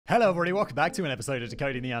Hello everybody, welcome back to an episode of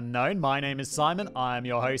Decoding the Unknown. My name is Simon, I'm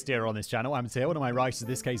your host here on this channel. I'm here, one of my writers, in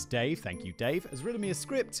this case Dave, thank you Dave, has written me a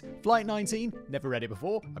script, Flight 19, never read it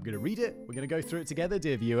before, I'm going to read it, we're going to go through it together,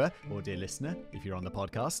 dear viewer, or dear listener, if you're on the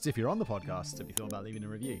podcast. If you're on the podcast, have you thought about leaving a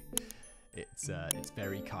review? It's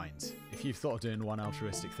very kind. If you've thought of doing one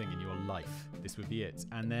altruistic thing in your life, this would be it.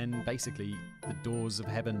 And then basically the doors of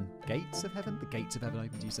heaven, gates of heaven? The gates of heaven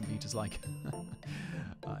open to you, St. Peter's like.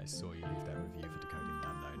 I saw you leave that review for Decoding the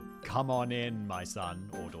Unknown. Come on in, my son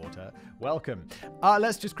or daughter. Welcome.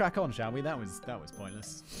 Let's just crack on, shall we? That was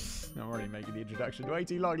pointless. I'm already making the introduction way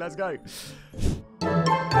too long. Let's go.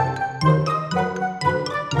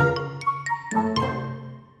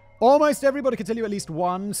 Almost everybody can tell you at least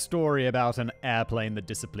one story about an airplane that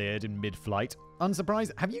disappeared in mid-flight.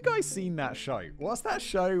 Unsurprised. Have you guys seen that show? What's that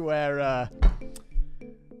show where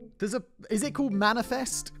is it called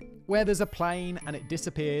Manifest? Where there's a plane and it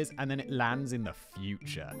disappears and then it lands in the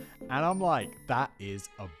future. And I'm like, that is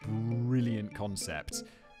a brilliant concept.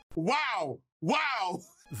 Wow! Wow!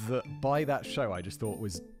 That by that show I just thought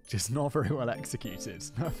was just not very well executed.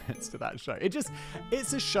 No offense to that show.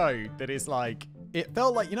 It's a show that is like, it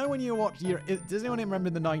felt like, you know when you watch, does anyone remember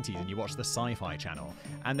in the 90s and you watch the Sci-Fi Channel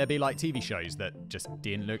and there'd be like TV shows that just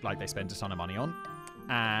didn't look like they spent a ton of money on?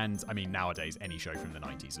 And I mean, nowadays, any show from the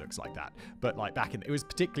 90s looks like that. But like it was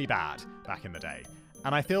particularly bad back in the day.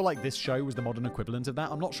 And I feel like this show was the modern equivalent of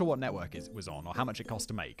that. I'm not sure what network it was on or how much it cost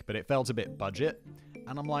to make, but it felt a bit budget.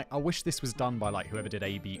 And I'm like, I wish this was done by like whoever did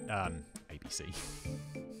ABC.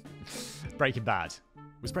 Breaking Bad.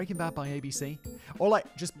 Was Breaking Bad by ABC? Or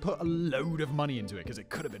like just put a load of money into it because it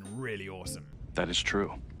could have been really awesome. That is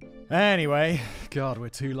true. Anyway, God, we're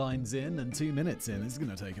 2 lines in and 2 minutes in. This is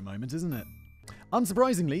going to take a moment, isn't it?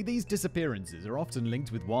 Unsurprisingly, these disappearances are often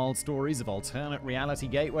linked with wild stories of alternate reality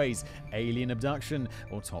gateways, alien abduction,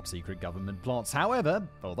 or top-secret government plots. However,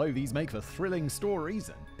 although these make for thrilling stories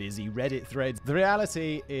and busy Reddit threads, the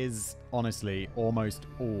reality is, honestly, almost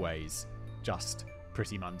always just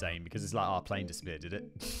pretty mundane, because it's like, our plane disappeared, did it?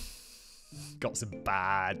 Got some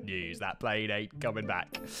bad news. That plane ain't coming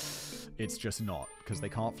back. It's just not, because they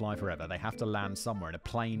can't fly forever. They have to land somewhere, and a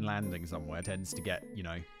plane landing somewhere tends to get, you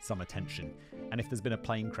know, some attention. And if there's been a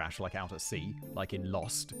plane crash, like out at sea, like in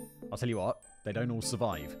Lost, I'll tell you what, they don't all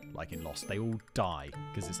survive, like in Lost. They all die,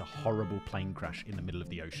 because it's a horrible plane crash in the middle of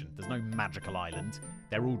the ocean. There's no magical island.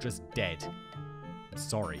 They're all just dead. I'm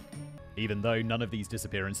sorry. Even though none of these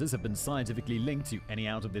disappearances have been scientifically linked to any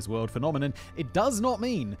out-of-this-world phenomenon, it does not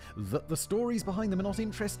mean that the stories behind them are not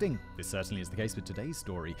interesting. This certainly is the case with today's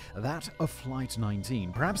story, that of Flight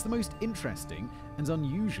 19, perhaps the most interesting and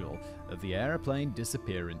unusual of the aeroplane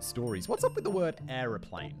disappearance stories. What's up with the word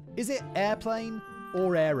aeroplane? Is it airplane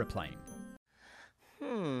or aeroplane?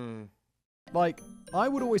 Like, I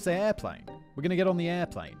would always say airplane. We're going to get on the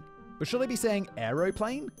airplane. But should I be saying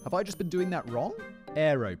aeroplane? Have I just been doing that wrong?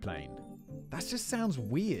 Aeroplane. That just sounds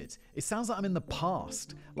weird. It sounds like I'm in the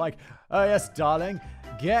past. Like, oh yes, darling,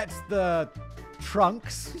 get the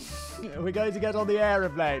trunks. We're going to get on the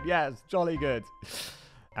aeroplane. Yes, jolly good.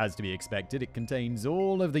 As to be expected, it contains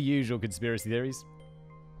all of the usual conspiracy theories.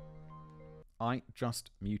 I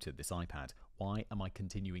just muted this iPad. Why am I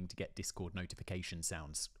continuing to get Discord notification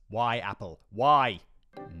sounds? Why, Apple? Why?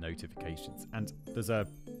 Notifications. And there's a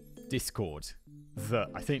Discord that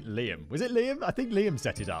I think Liam, was it Liam? I think Liam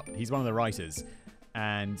set it up. He's one of the writers,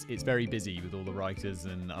 and it's very busy with all the writers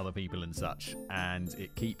and other people and such, and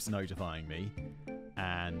it keeps notifying me,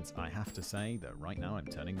 and I have to say that right now I'm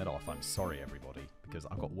turning that off. I'm sorry, everybody, because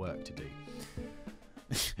I've got work to do.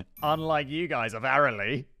 Unlike you guys,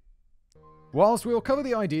 apparently. Whilst we'll cover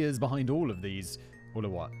the ideas behind all of these, all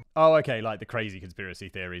of what? Oh, okay, like the crazy conspiracy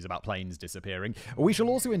theories about planes disappearing. We shall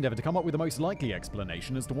also endeavour to come up with the most likely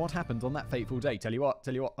explanation as to what happened on that fateful day. Tell you what,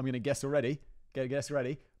 I'm going to guess already. Get a guess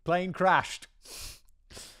ready. Plane crashed.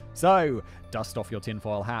 So, dust off your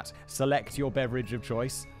tinfoil hat, select your beverage of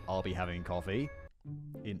choice. I'll be having coffee.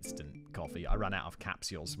 Instant coffee. I ran out of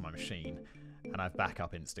capsules from my machine, and I've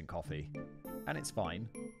backup instant coffee. And it's fine.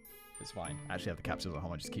 It's fine. I actually have the capsules at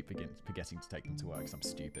home. I just keep forgetting to take them to work because I'm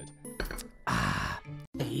stupid.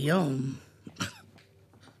 Yum.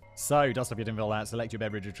 So, dust off your tinfoil hat, select your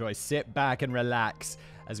beverage of choice, sit back and relax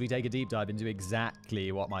as we take a deep dive into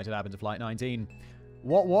exactly what might have happened to Flight 19.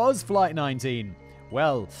 What was Flight 19?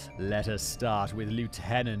 Well, let us start with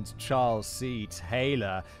Lieutenant Charles C.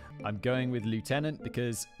 Taylor. I'm going with Lieutenant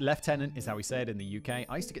because Lieutenant is how we say it in the UK.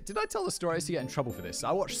 Did I tell the story? I used to get in trouble for this.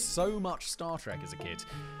 I watched so much Star Trek as a kid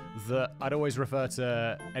that I'd always refer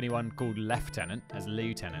to anyone called Lieutenant as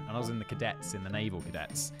Lieutenant. And I was in the cadets, in the naval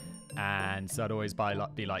cadets. And so I'd always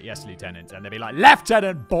be like, yes, Lieutenant. And they'd be like,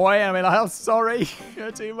 Lieutenant, boy. And I'd be like, oh, sorry.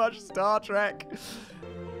 You're too much Star Trek.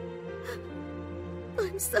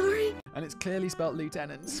 I'm sorry. And it's clearly spelled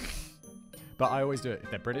Lieutenant. But I always do it.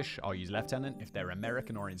 If they're British, I'll use Lieutenant. If they're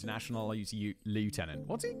American or international, I'll use Lieutenant.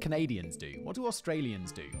 What do Canadians do? What do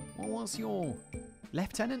Australians do? Well, what's your...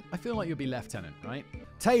 Lieutenant? I feel like you'd be Lieutenant, right?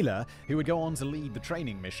 Taylor, who would go on to lead the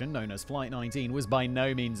training mission known as Flight 19, was by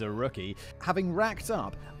no means a rookie, having racked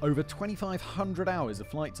up over 2,500 hours of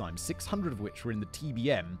flight time, 600 of which were in the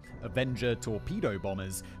TBM, Avenger torpedo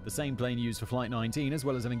bombers, the same plane used for Flight 19, as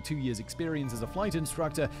well as having 2 years' experience as a flight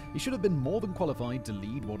instructor. He should have been more than qualified to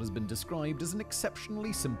lead what has been described as an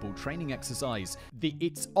exceptionally simple training exercise.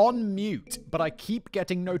 It's on mute, but I keep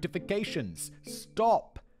getting notifications.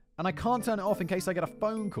 Stop. And I can't turn it off in case I get a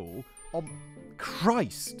phone call. Oh,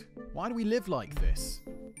 Christ. Why do we live like this?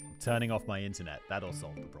 Turning off my internet. That'll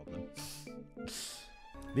solve the problem.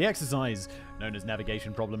 The exercise, known as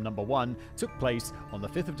Navigation Problem Number 1, took place on the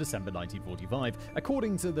 5th of December 1945.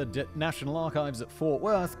 According to the National Archives at Fort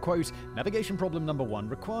Worth, quote, Navigation Problem Number 1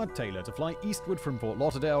 required Taylor to fly eastward from Fort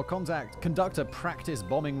Lauderdale, conduct a practice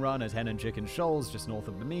bombing run at Hen and Chicken Shoals just north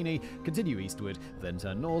of Bimini, continue eastward, then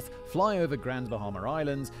turn north, fly over Grand Bahama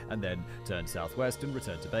Islands, and then turn southwest and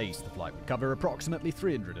return to base. The flight would cover approximately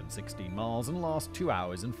 316 miles and last 2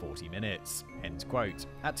 hours and 40 minutes. End quote.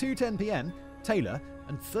 At 2:10 p.m., Taylor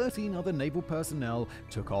and 13 other naval personnel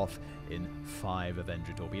took off in 5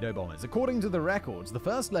 Avenger torpedo bombers. According to the records, the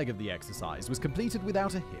first leg of the exercise was completed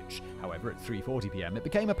without a hitch. However, at 3:40 p.m., it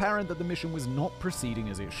became apparent that the mission was not proceeding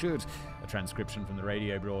as it should. A transcription from the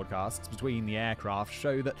radio broadcasts between the aircraft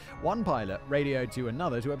show that one pilot radioed to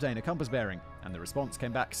another to obtain a compass bearing, and the response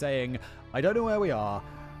came back saying, I don't know where we are.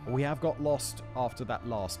 We have got lost after that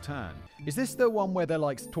last turn. Is this the one where they're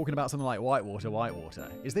like talking about something like Whitewater,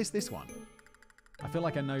 Whitewater? Is this one? I feel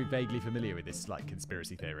like I know vaguely familiar with this, like,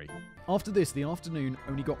 conspiracy theory. After this, the afternoon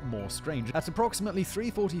only got more strange. At approximately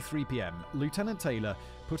 3:43 p.m., Lieutenant Taylor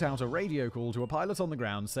put out a radio call to a pilot on the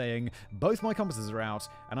ground saying, both my compasses are out,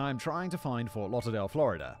 and I am trying to find Fort Lauderdale,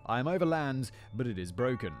 Florida. I am over land, but it is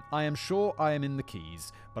broken. I am sure I am in the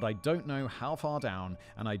Keys, but I don't know how far down,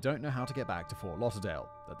 and I don't know how to get back to Fort Lauderdale.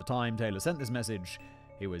 At the time Taylor sent this message,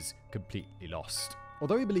 he was completely lost.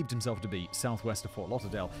 Although he believed himself to be southwest of Fort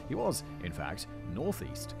Lauderdale, he was, in fact,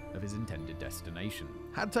 northeast of his intended destination.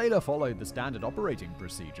 Had Taylor followed the standard operating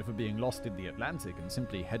procedure for being lost in the Atlantic and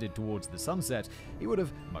simply headed towards the sunset, he would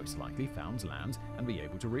have most likely found land and be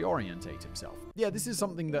able to reorientate himself. Yeah, this is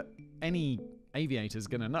something that any aviator's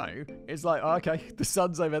gonna know. It's like, oh, okay, the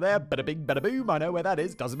sun's over there, bada bing, bada boom, I know where that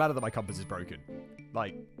is. Doesn't matter that my compass is broken.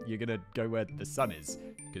 Like, you're gonna go where the sun is,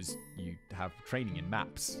 because you have training in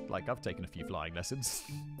maps. Like, I've taken a few flying lessons.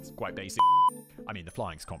 It's quite basic. I mean, the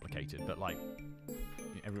flying's complicated, but like,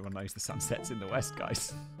 everyone knows the sun sets in the west,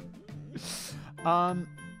 guys. I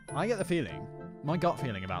get the feeling, my gut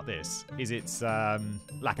feeling about this is it's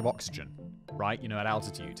lack of oxygen, right? You know, at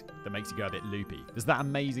altitude, that makes you go a bit loopy. There's that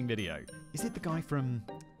amazing video. Is it the guy from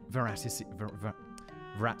Veratasium?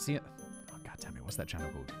 Oh, God damn it, what's that channel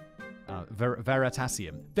called?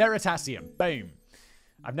 Veritasium. Veritasium. Boom.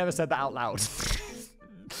 I've never said that out loud.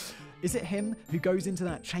 Is it him who goes into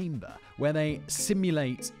that chamber where they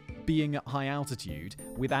simulate being at high altitude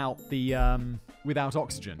without the without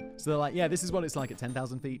oxygen? So they're like, yeah, this is what it's like at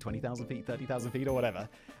 10,000 feet, 20,000 feet, 30,000 feet, or whatever.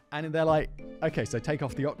 And they're like, okay, so take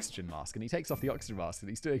off the oxygen mask. And he takes off the oxygen mask and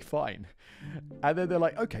he's doing fine. And then they're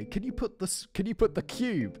like, okay, can you put the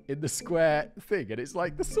cube in the square thing? And it's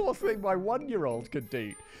like the sort of thing my 1-year-old could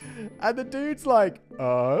do. And the dude's like,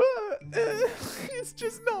 it's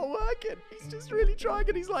just not working. He's just really trying.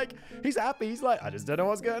 And he's like, he's happy. He's like, I just don't know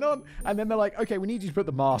what's going on. And then they're like, okay, we need you to put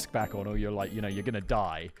the mask back on or you're like, you know, you're going to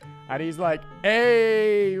die. And he's like,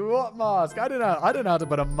 hey, what mask? I don't know how to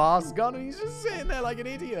put a mask on. And he's just sitting there like an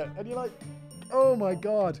idiot. And you're like, oh my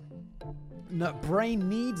God. No, brain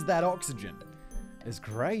needs that oxygen. It's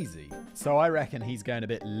crazy. So I reckon he's going a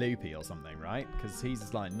bit loopy or something, right? Because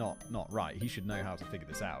he's like not right. He should know how to figure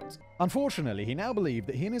this out. Unfortunately, he now believed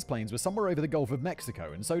that he and his planes were somewhere over the Gulf of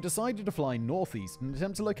Mexico, and so decided to fly northeast and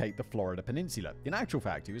attempt to locate the Florida Peninsula. In actual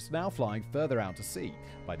fact, he was now flying further out to sea.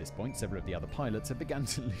 By this point, several of the other pilots had begun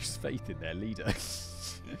to lose faith in their leader.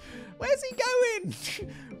 Where's he going?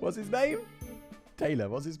 What's his name? Taylor.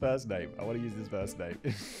 What's his first name? I want to use his first name.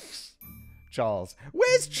 Charles.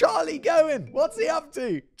 Where's Charlie going? What's he up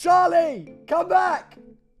to? Charlie, come back!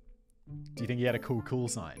 Do you think he had a cool call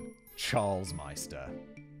sign? Charles Meister.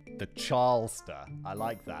 The Charlester. I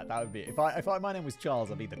like that. That would be... If my name was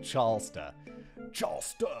Charles, I'd be the Charlester.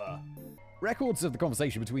 Charlester! Records of the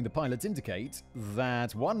conversation between the pilots indicate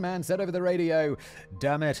that one man said over the radio,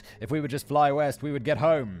 "Damn it, if we would just fly west, we would get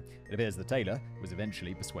home." It appears that Taylor was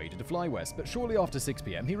eventually persuaded to fly west, but shortly after 6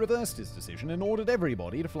 p.m. he reversed his decision and ordered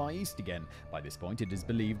everybody to fly east again. By this point, it is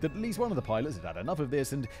believed that at least one of the pilots had had enough of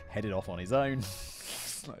this and headed off on his own.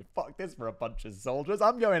 Fuck this for a bunch of soldiers.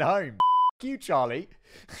 I'm going home. F*** you, Charlie.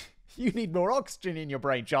 You need more oxygen in your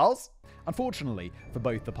brain, Charles. Unfortunately for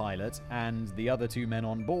both the pilot and the other two men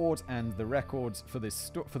on board and the records for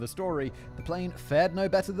the story, the plane fared no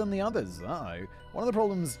better than the others. Uh-oh. One of the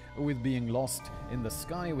problems with being lost in the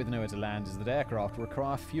sky with nowhere to land is that aircraft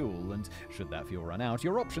require fuel, and should that fuel run out,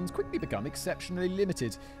 your options quickly become exceptionally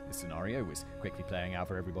limited. This scenario was quickly playing out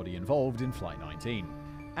for everybody involved in Flight 19.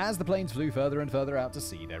 As the planes flew further and further out to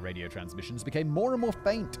sea, their radio transmissions became more and more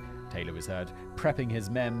faint. Taylor was heard prepping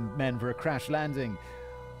his men for a crash landing.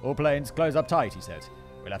 "All planes, close up tight," he said.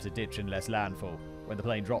 "We'll have to ditch unless landfall. When the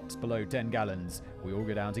plane drops below 10 gallons, we all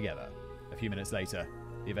go down together." A few minutes later,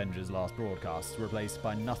 the Avengers' last broadcasts were replaced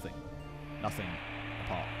by nothing. Nothing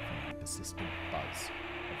apart from the persistent buzz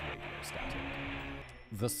of radio static.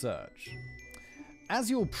 The search. As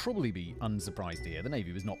you'll probably be unsurprised to hear, the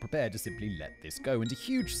Navy was not prepared to simply let this go, and a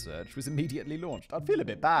huge search was immediately launched. I'd feel a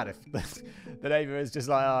bit bad if the Navy was just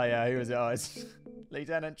like, "Oh yeah, who was it? Oh, it's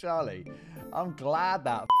Lieutenant Charlie." I'm glad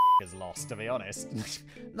that is lost, to be honest.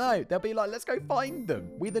 No, they'll be like, "Let's go find them.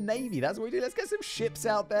 We're the Navy, that's what we do. Let's get some ships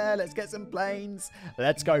out there, let's get some planes.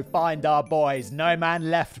 Let's go find our boys. No man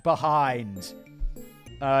left behind."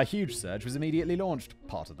 A huge search was immediately launched.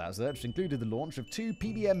 Part of that search included the launch of 2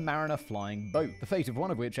 PBM Mariner flying boats, the fate of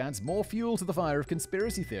one of which adds more fuel to the fire of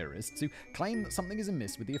conspiracy theorists who claim that something is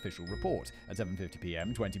amiss with the official report. At 7:50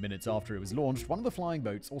 p.m., 20 minutes after it was launched, one of the flying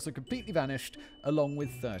boats also completely vanished, along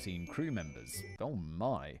with 13 crew members. Oh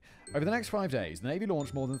my. Over the next 5 days, the Navy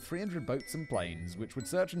launched more than 300 boats and planes, which would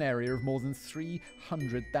search an area of more than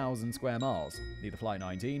 300,000 square miles. Neither Flight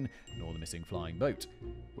 19 nor the missing flying boat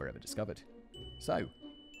were ever discovered. So,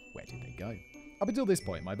 where did they go? Up until this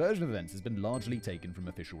point, my version of events has been largely taken from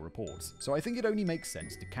official reports, so I think it only makes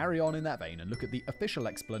sense to carry on in that vein and look at the official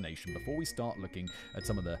explanation before we start looking at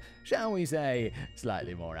some of the, shall we say,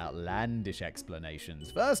 slightly more outlandish explanations.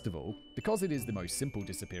 First of all, because it is the most simple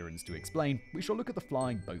disappearance to explain, we shall look at the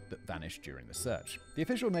flying boat that vanished during the search. The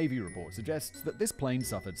official Navy report suggests that this plane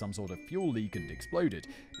suffered some sort of fuel leak and exploded.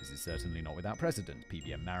 This is certainly not without precedent.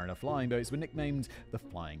 PBM Mariner flying boats were nicknamed the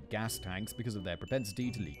flying gas tanks because of their propensity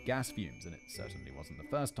to leak gas fumes, and it certainly wasn't the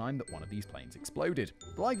first time that one of these planes exploded.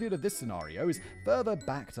 The likelihood of this scenario is further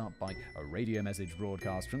backed up by a radio message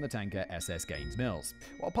broadcast from the tanker SS Gaines Mills.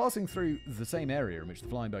 While passing through the same area in which the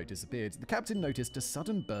flying boat disappeared, the captain noticed a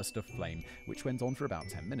sudden burst of flame which went on for about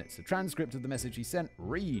 10 minutes. A transcript of the message he sent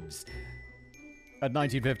reads, "At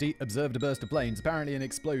 1950, observed a burst of flames, apparently an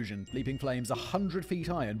explosion, leaping flames 100 feet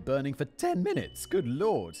high and burning for 10 minutes. Good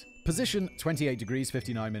lord. Position 28 degrees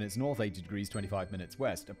 59 minutes north, 80 degrees 25 minutes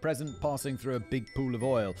west. At present, passing through a big pool of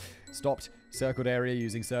oil. Stopped, circled area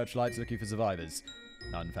using searchlights looking for survivors.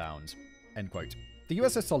 None found." End quote. The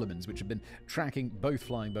USS Solomons, which had been tracking both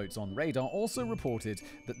flying boats on radar, also reported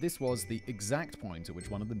that this was the exact point at which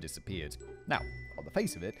one of them disappeared. Now, on the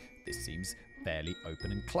face of it, this seems fairly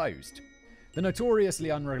open and closed. The notoriously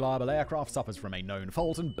unreliable aircraft suffers from a known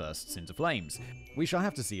fault and bursts into flames. We shall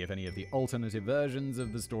have to see if any of the alternative versions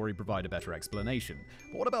of the story provide a better explanation.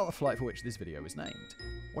 But what about the flight for which this video is named?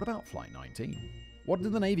 What about Flight 19? What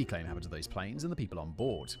did the Navy claim happened to those planes and the people on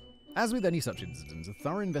board? As with any such incident, a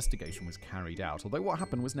thorough investigation was carried out, although what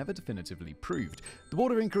happened was never definitively proved. The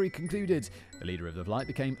Board of Inquiry concluded the leader of the flight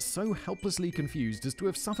became so helplessly confused as to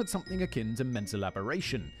have suffered something akin to mental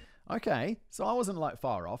aberration. Okay, so I wasn't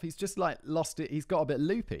far off. He's just lost it. He's got a bit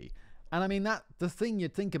loopy. And I mean, the thing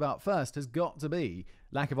you'd think about first has got to be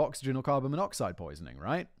lack of oxygen or carbon monoxide poisoning,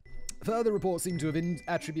 right? Further reports seem to have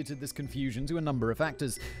attributed this confusion to a number of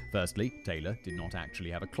factors. Firstly, Taylor did not actually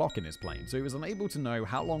have a clock in his plane, so he was unable to know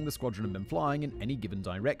how long the squadron had been flying in any given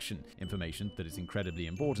direction. Information that is incredibly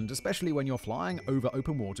important, especially when you're flying over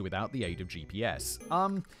open water without the aid of GPS.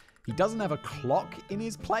 He doesn't have a clock in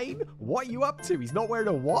his plane? What are you up to? He's not wearing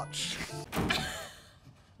a watch?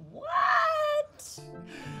 What?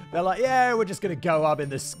 They're like, yeah, we're just going to go up in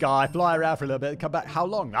the sky, fly around for a little bit, come back. How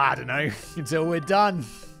long? I don't know. Until we're done.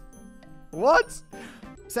 What?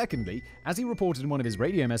 Secondly, as he reported in one of his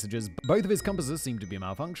radio messages, both of his compasses seemed to be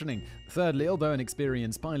malfunctioning. Thirdly, although an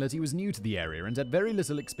experienced pilot, he was new to the area and had very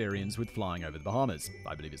little experience with flying over the Bahamas.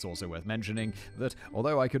 I believe it's also worth mentioning that,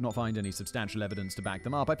 although I could not find any substantial evidence to back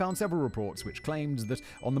them up, I found several reports which claimed that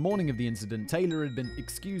on the morning of the incident, Taylor had been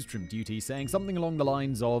excused from duty, saying something along the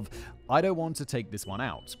lines of, "I don't want to take this one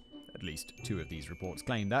out." At least 2 of these reports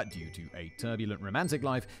claim that, due to a turbulent romantic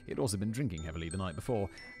life, he had also been drinking heavily the night before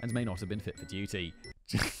and may not have been fit for duty.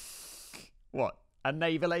 What? A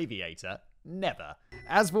naval aviator? Never.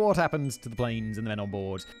 As for what happened to the planes and the men on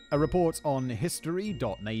board, a report on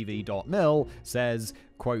history.navy.mil says,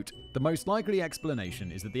 quote, "The most likely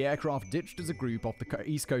explanation is that the aircraft ditched as a group off the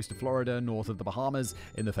east coast of Florida, north of the Bahamas,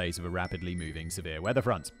 in the face of a rapidly moving severe weather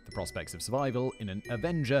front. The prospects of survival in an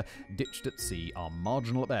Avenger ditched at sea are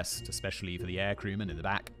marginal at best, especially for the aircrewmen in the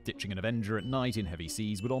back. Ditching an Avenger at night in heavy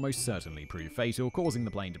seas would almost certainly prove fatal, causing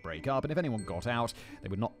the plane to break up, and if anyone got out, they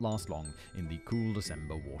would not last long in the cool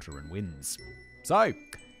December water and winds." So,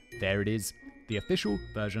 there it is. The official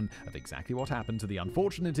version of exactly what happened to the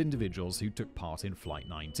unfortunate individuals who took part in Flight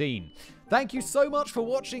 19. Thank you so much for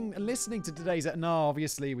watching and listening to today's... No,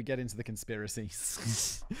 obviously, we get into the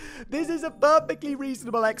conspiracies. This is a perfectly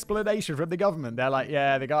reasonable explanation from the government. They're like,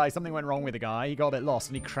 yeah, something went wrong with the guy. He got a bit lost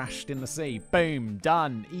and he crashed in the sea. Boom,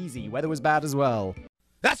 done, easy. Weather was bad as well.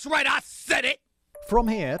 That's right, I said it! From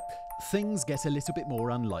here, things get a little bit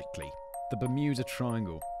more unlikely. The Bermuda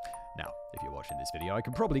Triangle. Now, if you're watching this video, I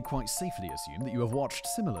can probably quite safely assume that you have watched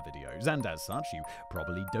similar videos, and as such, you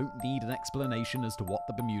probably don't need an explanation as to what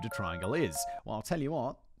the Bermuda Triangle is. Well, I'll tell you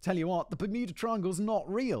what, the Bermuda Triangle's not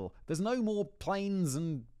real. There's no more planes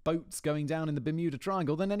and boats going down in the Bermuda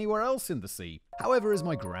Triangle than anywhere else in the sea. However, as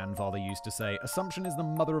my grandfather used to say, assumption is the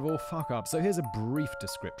mother of all fuck-ups, so here's a brief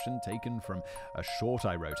description taken from a short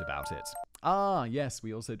I wrote about it. Ah, yes,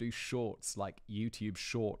 we also do shorts, like YouTube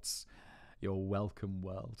Shorts. You're welcome,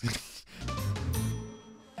 world.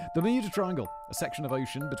 The Bermuda Triangle, a section of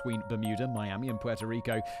ocean between Bermuda, Miami, and Puerto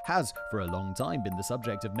Rico, has for a long time been the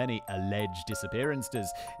subject of many alleged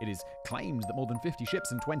disappearances. It is claimed that more than 50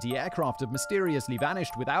 ships and 20 aircraft have mysteriously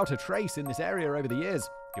vanished without a trace in this area over the years.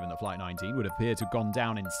 Given that Flight 19 would appear to have gone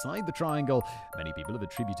down inside the triangle, many people have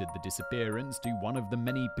attributed the disappearance to one of the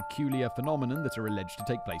many peculiar phenomena that are alleged to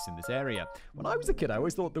take place in this area. When I was a kid, I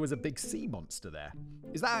always thought there was a big sea monster there.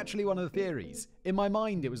 Is that actually one of the theories? In my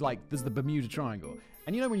mind, it was like, there's the Bermuda Triangle.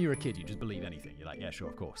 And you know when you're a kid, you just believe anything. You're like, yeah, sure,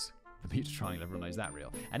 of course. The Bermuda Triangle, everyone knows that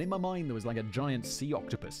real. And in my mind, there was like a giant sea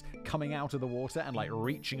octopus coming out of the water and like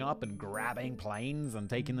reaching up and grabbing planes and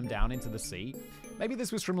taking them down into the sea. Maybe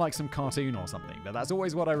this was from like some cartoon or something, but that's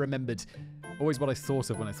always what I remembered, always what I thought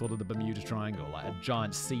of when I thought of the Bermuda Triangle, like a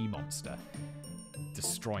giant sea monster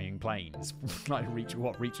destroying planes, like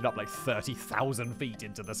reaching up like 30,000 feet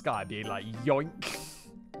into the sky, being like, yoink.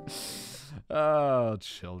 Oh,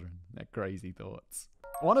 children, they're crazy thoughts.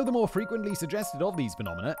 One of the more frequently suggested of these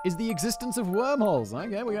phenomena is the existence of wormholes.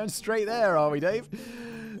 Okay, we're going straight there, are we, Dave?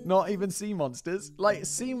 Not even sea monsters. Like,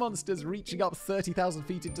 sea monsters reaching up 30,000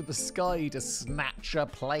 feet into the sky to snatch a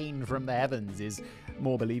plane from the heavens is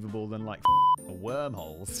more believable than, like,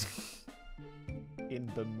 wormholes in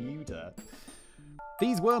Bermuda.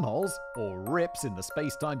 These wormholes, or rips in the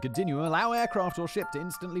space-time continuum, allow aircraft or ship to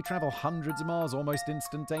instantly travel hundreds of miles almost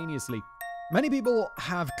instantaneously. Many people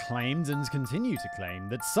have claimed and continue to claim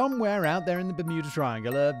that somewhere out there in the Bermuda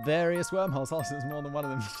Triangle are various wormholes. Also, there's more than one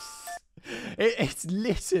of them. It's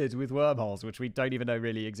littered with wormholes, which we don't even know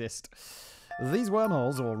really exist. These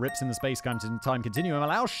wormholes, or rips in the space-time continuum,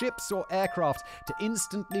 allow ships or aircraft to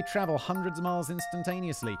instantly travel hundreds of miles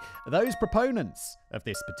instantaneously. Those proponents of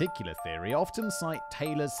this particular theory often cite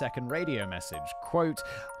Taylor's second radio message, quote,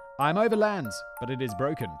 "I'm over land, but it is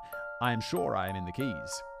broken. I am sure I am in the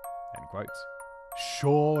Keys." End quote.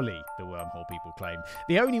 Surely, the wormhole people claim.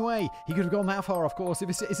 The only way he could have gone that far off course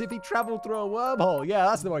is if he travelled through a wormhole. Yeah,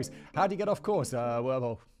 that's the most. How'd he get off course?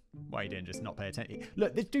 Wormhole. Why, he didn't just not pay attention?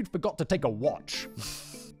 Look, this dude forgot to take a watch.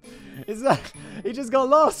 He just got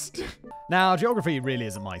lost. Now, geography really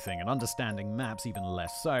isn't my thing, and understanding maps even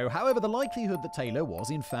less so. However, the likelihood that Taylor was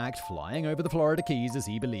in fact flying over the Florida Keys as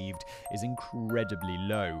he believed is incredibly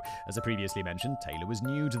low. As I previously mentioned, Taylor was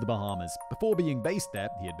new to the Bahamas. Before being based there,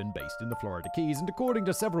 he had been based in the Florida Keys, and according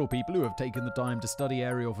to several people who have taken the time to study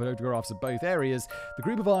aerial photographs of both areas, the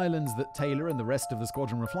group of islands that Taylor and the rest of the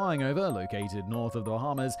squadron were flying over, located north of the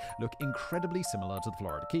Bahamas, look incredibly similar to the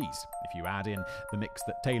Florida Keys. If you add in the mix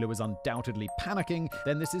that Taylor was undoubtedly panicking,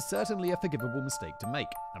 then this is certainly a forgivable mistake to make.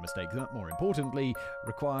 A mistake that, more importantly,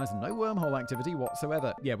 requires no wormhole activity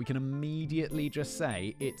whatsoever. Yeah, we can immediately just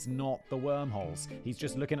say it's not the wormholes. He's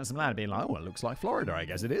just looking at some land being like, oh, well, it looks like Florida. I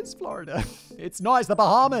guess it is Florida. It's not, it's the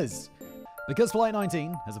Bahamas. Because Flight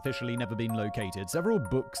 19 has officially never been located, several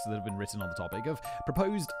books that have been written on the topic have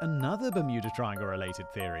proposed another Bermuda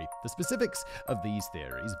Triangle-related theory. The specifics of these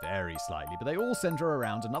theories vary slightly, but they all center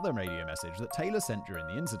around another radio message that Taylor sent during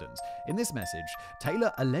the incident. In this message,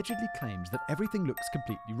 Taylor allegedly claims that everything looks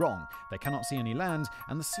completely wrong. They cannot see any land,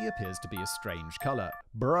 and the sea appears to be a strange color.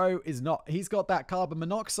 Bro is not. He's got that carbon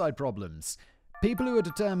monoxide problems. People who are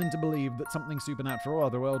determined to believe that something supernatural or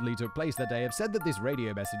otherworldly took place that day have said that this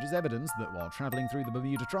radio message is evidence that while traveling through the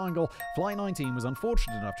Bermuda Triangle, Flight 19 was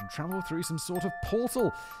unfortunate enough to travel through some sort of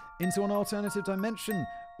portal into an alternative dimension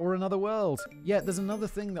or another world. Yeah, there's another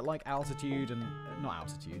thing that like altitude and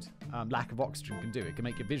lack of oxygen can do. It can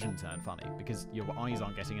make your vision turn funny because your eyes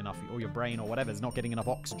aren't getting enough, or your brain or whatever is not getting enough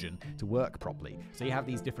oxygen to work properly. So you have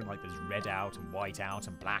these different, like there's red out and white out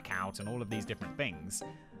and black out and all of these different things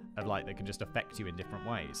of like that can just affect you in different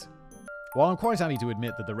ways. While I'm quite happy to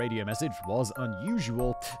admit that the radio message was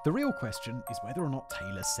unusual, the real question is whether or not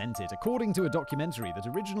Taylor sent it. According to a documentary that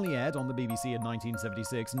originally aired on the BBC in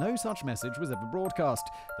 1976, no such message was ever broadcast.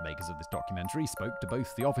 The makers of this documentary spoke to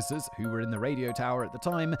both the officers who were in the radio tower at the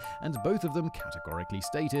time, and both of them categorically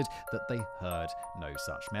stated that they heard no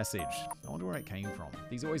such message. I wonder where it came from.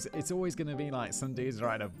 It's always going to be like some dude's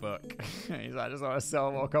writing a book. He's like, I just want to sell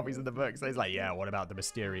more copies of the book. So he's like, yeah, what about the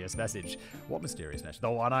mysterious message? What mysterious message? The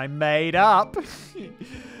one I made up.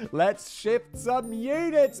 Let's shift some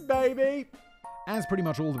units, baby. As pretty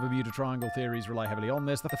much all the Bermuda Triangle theories rely heavily on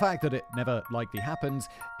this, the fact that it never likely happened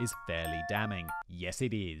is fairly damning. Yes,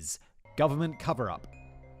 it is. Government cover-up.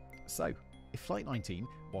 So, if Flight 19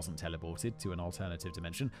 wasn't teleported to an alternative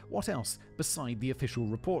dimension, what else, beside the official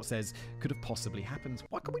report says, could have possibly happened?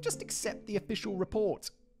 Why can't we just accept the official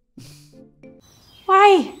report?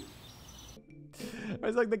 Why?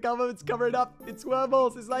 It's like the government's covering up its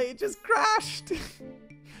wormholes. It's like it just crashed.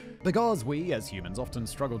 Because we, as humans, often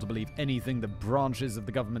struggle to believe anything the branches of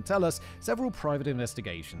the government tell us, several private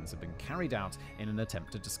investigations have been carried out in an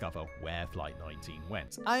attempt to discover where Flight 19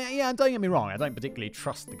 went. Yeah, don't get me wrong, I don't particularly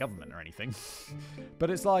trust the government or anything. But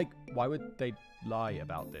it's like, why would they lie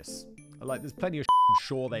about this? Like, there's plenty of I'm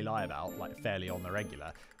sure they lie about, like, fairly on the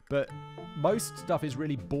regular. But most stuff is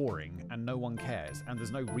really boring and no one cares, and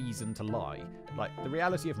there's no reason to lie. Like, the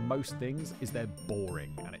reality of most things is they're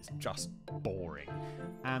boring, and it's just boring.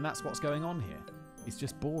 And that's what's going on here. It's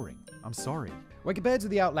just boring. I'm sorry. When compared to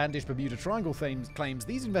the outlandish Bermuda Triangle claims,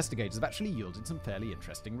 these investigators have actually yielded some fairly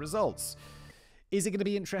interesting results. Is it going to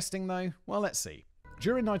be interesting, though? Well, let's see.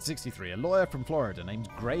 During 1963, a lawyer from Florida named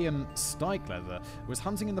Graham Steichleather was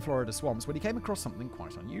hunting in the Florida swamps when he came across something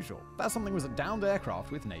quite unusual. That something was a downed aircraft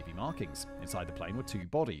with Navy markings. Inside the plane were 2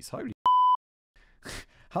 bodies. Holy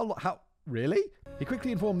How? Really? He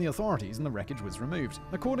quickly informed the authorities and the wreckage was removed.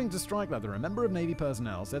 According to Steichleather, a member of Navy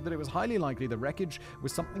personnel said that it was highly likely the wreckage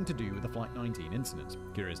was something to do with the Flight 19 incident.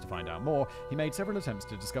 Curious to find out more, he made several attempts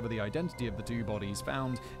to discover the identity of the 2 bodies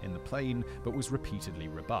found in the plane, but was repeatedly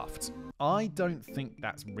rebuffed. I don't think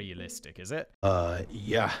that's realistic, is it?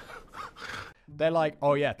 Yeah. They're like,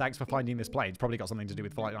 oh yeah, thanks for finding this plane. It's probably got something to do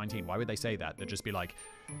with Flight 19. Why would they say that? They'd just be like,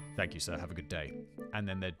 thank you, sir, have a good day. And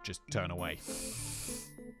then they'd just turn away.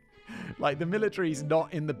 Like, the military's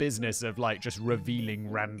not in the business of, like, just revealing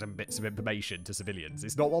random bits of information to civilians.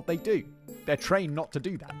 It's not what they do. They're trained not to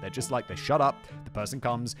do that. They're just like, they shut up, the person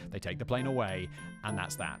comes, they take the plane away, and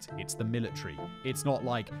that's that. It's the military. It's not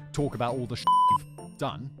like, talk about all the shit you've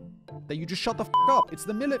done. That you just shut the f*** up. It's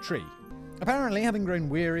the military. Apparently, having grown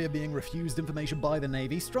weary of being refused information by the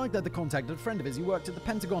Navy, Steichleather contacted a friend of his who worked at the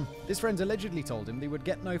Pentagon. This friend allegedly told him they would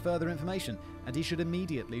get no further information, and he should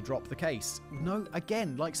immediately drop the case. No,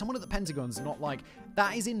 again, like, someone at the Pentagon's not like,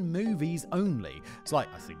 that is in movies only. It's like,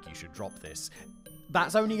 I think you should drop this.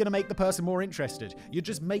 That's only going to make the person more interested. You'd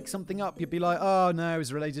just make something up. You'd be like, oh no,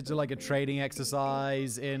 it's related to like a training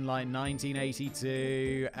exercise in like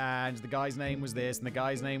 1982, and the guy's name was this, and the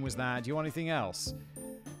guy's name was that. Do you want anything else?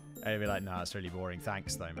 And you'd be like, nah, it's really boring.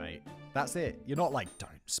 Thanks though, mate. That's it. You're not like,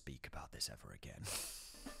 don't speak about this ever again.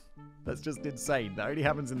 That's just insane. That only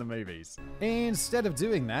happens in the movies. Instead of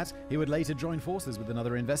doing that, he would later join forces with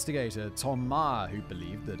another investigator, Tom Maher, who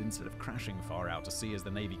believed that instead of crashing far out to sea as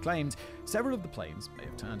the Navy claimed, several of the planes may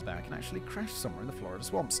have turned back and actually crashed somewhere in the Florida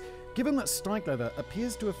swamps. Given that Steichleather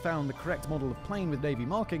appears to have found the correct model of plane with Navy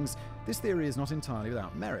markings, This theory is not entirely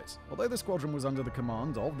without merit. Although the squadron was under the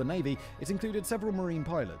command of the Navy, it included several Marine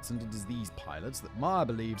pilots, and it is these pilots that Maher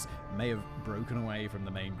believes may have broken away from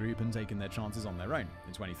the main group and taken their chances on their own.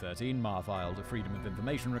 In 2013, Maher filed a Freedom of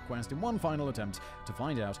Information request in one final attempt to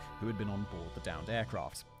find out who had been on board the downed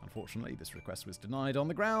aircraft. Unfortunately, this request was denied on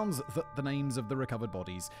the grounds that the names of the recovered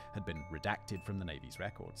bodies had been redacted from the Navy's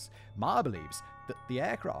records. Maher believes that the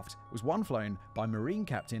aircraft was one flown by Marine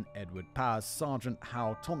Captain Edward Paz, Sergeant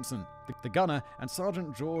Hal Thompson, the gunner, and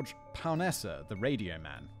Sergeant George Paunessa, the radio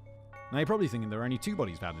man. Now, you're probably thinking there are only 2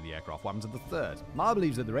 bodies found in the aircraft. What happened to the third? Maher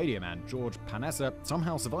believes that the radio man, George Paunessa,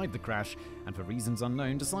 somehow survived the crash and, for reasons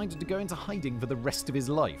unknown, decided to go into hiding for the rest of his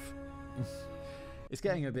life. It's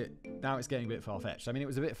getting a bit far-fetched. I mean, it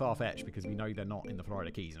was a bit far-fetched because we know they're not in the Florida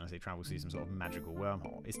Keys unless they travel through some sort of magical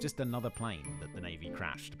wormhole. It's just another plane that the Navy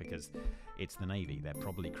crashed because it's the Navy. They're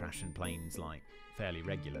probably crashing planes, fairly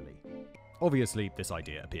regularly. Obviously, this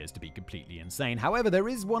idea appears to be completely insane. However, there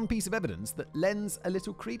is one piece of evidence that lends a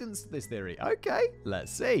little credence to this theory. Okay,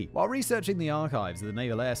 let's see. While researching the archives of the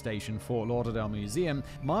Naval Air Station Fort Lauderdale Museum,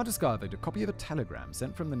 Maher discovered a copy of a telegram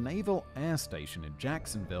sent from the Naval Air Station in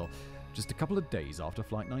Jacksonville just a couple of days after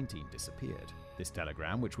Flight 19 disappeared. This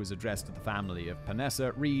telegram, which was addressed to the family of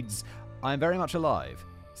Paunessa, reads, "I am very much alive.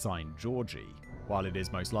 Signed, Georgie." While it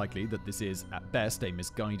is most likely that this is, at best, a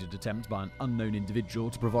misguided attempt by an unknown individual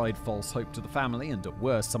to provide false hope to the family, and at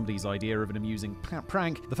worst, somebody's idea of an amusing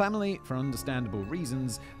prank, the family, for understandable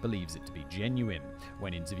reasons, believes it to be genuine.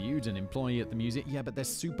 When interviewed, an employee at the museum, yeah, but they're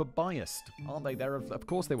super biased, aren't they? Of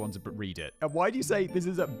course they want to read it. And why do you say this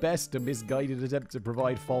is at best a misguided attempt to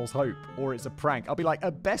provide false hope, or it's a prank? I'll be like,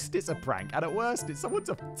 at best it's a prank, and at worst, it's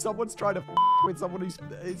someone's trying to with someone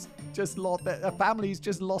who's just lost a family's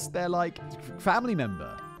just lost their family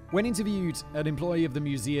member. When interviewed, an employee of the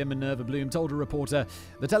museum, Minerva Bloom, told a reporter,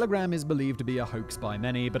 "The telegram is believed to be a hoax by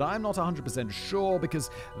many, but I'm not 100% sure because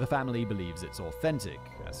the family believes it's authentic,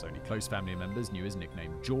 as only close family members knew his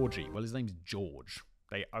nickname Georgie." Well, his name's George.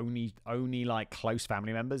 They only close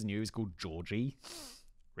family members knew he was called Georgie.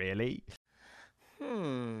 Really?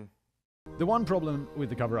 The one problem with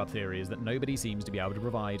the cover-up theory is that nobody seems to be able to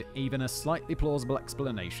provide even a slightly plausible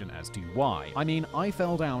explanation as to why. I mean, I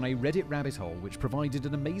fell down a Reddit rabbit hole which provided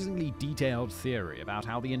an amazingly detailed theory about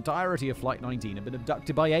how the entirety of Flight 19 had been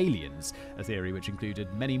abducted by aliens, a theory which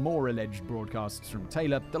included many more alleged broadcasts from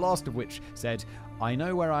Taylor, the last of which said, "I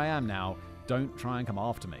know where I am now, don't try and come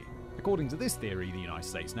after me." According to this theory, the United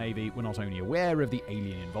States Navy were not only aware of the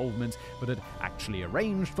alien involvement, but had actually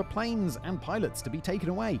arranged for planes and pilots to be taken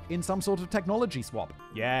away in some sort of technology swap.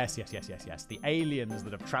 Yes. The aliens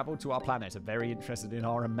that have traveled to our planet are very interested in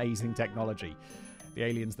our amazing technology. The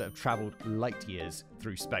aliens that have traveled light years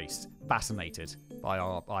through space, fascinated by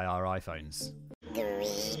our iPhones.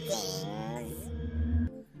 Greetings.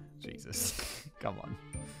 Jesus. Come on.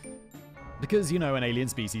 Because, an alien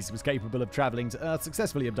species was capable of traveling to Earth,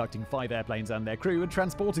 successfully abducting 5 airplanes and their crew and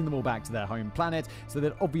transporting them all back to their home planet, so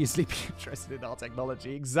they'd obviously be interested in our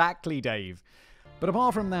technology. Exactly, Dave. But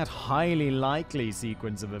apart from that highly likely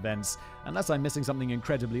sequence of events, unless I'm missing something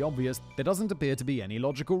incredibly obvious, there doesn't appear to be any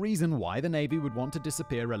logical reason why the Navy would want to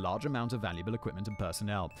disappear a large amount of valuable equipment and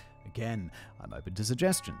personnel. Again, I'm open to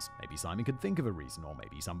suggestions. Maybe Simon could think of a reason, or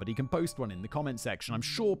maybe somebody can post one in the comments section. I'm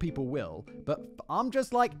sure people will, but I'm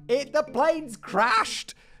just like, the plane's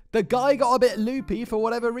crashed! The guy got a bit loopy for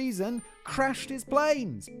whatever reason, crashed his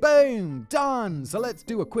planes. Boom, done. So let's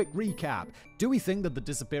do a quick recap. Do we think that the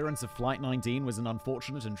disappearance of Flight 19 was an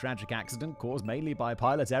unfortunate and tragic accident caused mainly by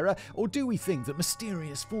pilot error? Or do we think that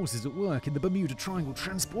mysterious forces at work in the Bermuda Triangle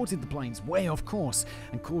transported the planes way off course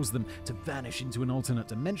and caused them to vanish into an alternate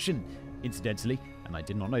dimension? Incidentally, and I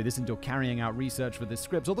did not know this until carrying out research for this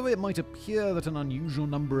script, although it might appear that an unusual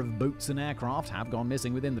number of boats and aircraft have gone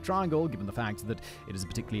missing within the Triangle, given the fact that it is a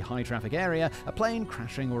particularly high-traffic area, a plane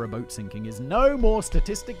crashing or a boat sinking is no more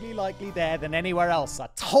statistically likely there than anywhere else. I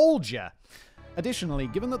told you! Additionally,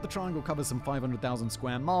 given that the Triangle covers some 500,000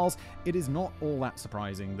 square miles, it is not all that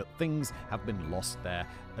surprising that things have been lost there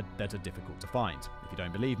that are difficult to find. If you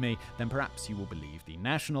don't believe me, then perhaps you will believe the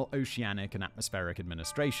National Oceanic and Atmospheric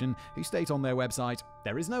Administration, who state on their website,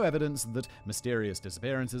 "There is no evidence that mysterious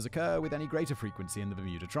disappearances occur with any greater frequency in the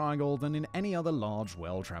Bermuda Triangle than in any other large,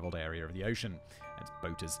 well-traveled area of the ocean." As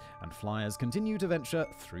boaters and flyers continue to venture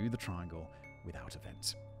through the Triangle without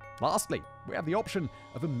event. Lastly, we have the option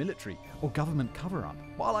of a military or government cover-up.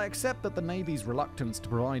 While I accept that the Navy's reluctance to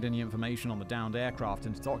provide any information on the downed aircraft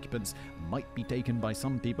and its occupants might be taken by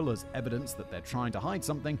some people as evidence that they're trying to hide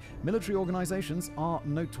something, military organizations are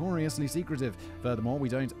notoriously secretive. Furthermore, we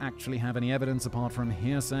don't actually have any evidence apart from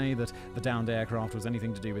hearsay that the downed aircraft was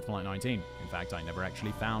anything to do with Flight 19. In fact, I never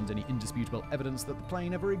actually found any indisputable evidence that the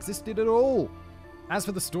plane ever existed at all. As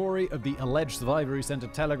for the story of the alleged survivor who sent a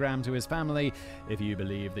telegram to his family, if you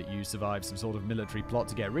believe that you survived some sort of military plot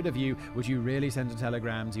to get rid of you, would you really send a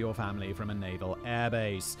telegram to your family from a naval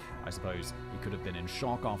airbase? I suppose he could have been in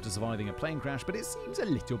shock after surviving a plane crash, but it seems a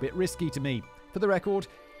little bit risky to me. For the record,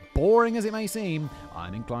 boring as it may seem,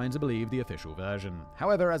 I'm inclined to believe the official version.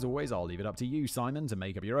 However, as always, I'll leave it up to you, Simon, to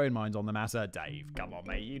make up your own mind on the matter. Dave, come on,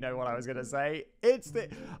 mate, you know what I was going to say.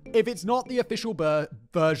 If it's not the official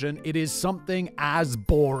version, it is something as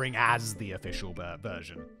boring as the official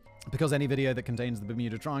version. Because any video that contains the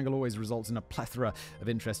Bermuda Triangle always results in a plethora of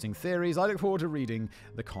interesting theories, I look forward to reading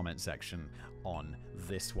the comment section on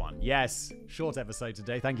this one. Yes, short episode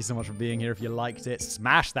today. Thank you so much for being here. If you liked it,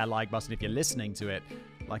 smash that like button. If you're listening to it,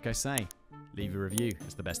 like I say, leave a review.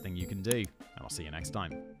 It's the best thing you can do. And I'll see you next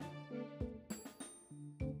time.